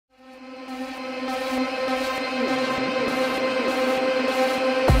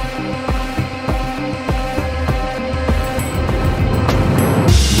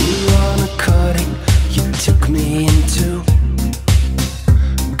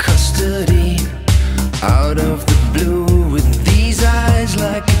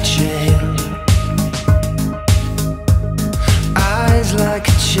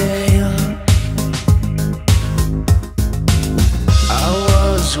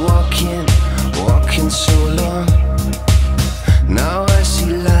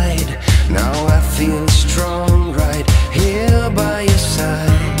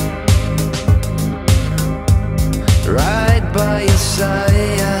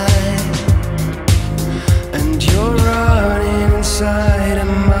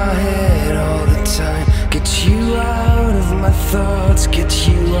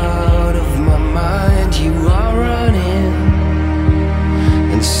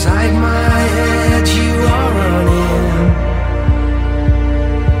Inside my head you are running.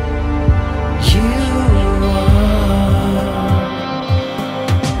 You are.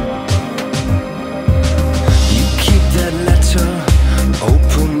 You keep that letter,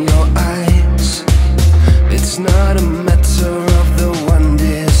 open your eyes. It's not a matter of the one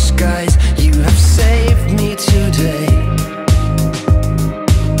disguise. You have saved me today.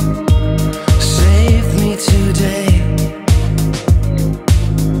 Saved me today.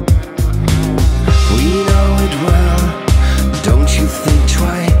 We know it well, don't you think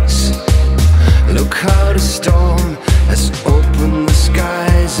twice. Look how the storm has opened the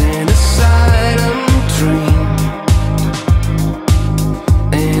skies in a silent dream.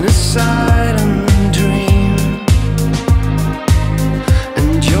 In a silent dream.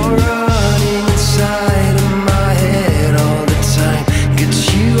 And you're running inside of my head all the time. Get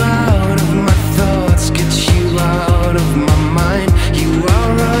you out of my thoughts, get you out of my mind. You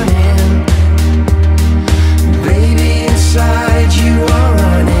are running. Baby, inside you are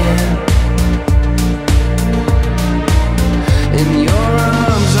running. In your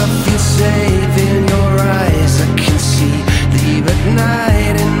arms I feel safe, in your eyes I can see. Leave at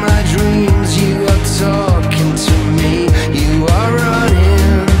night in my dreams, you are talking to me. You are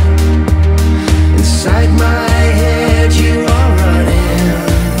running. Inside my head you are running.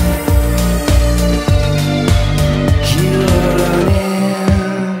 You are running.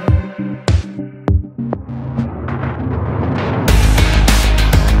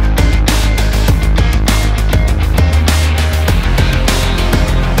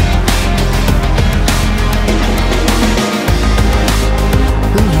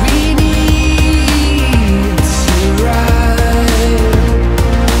 We need to ride.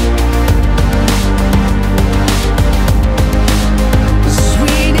 'Cause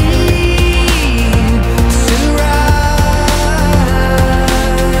we need to ride.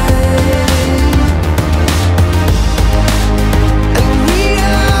 And we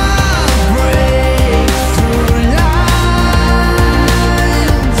are breakthrough lines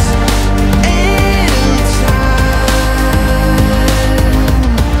in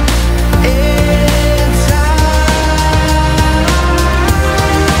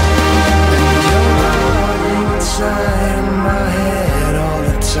inside of my head all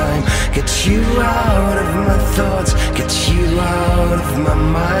the time. Get you out of my thoughts, get you out of my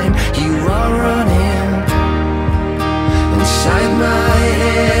mind. You are running. Inside my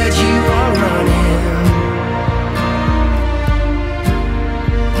head you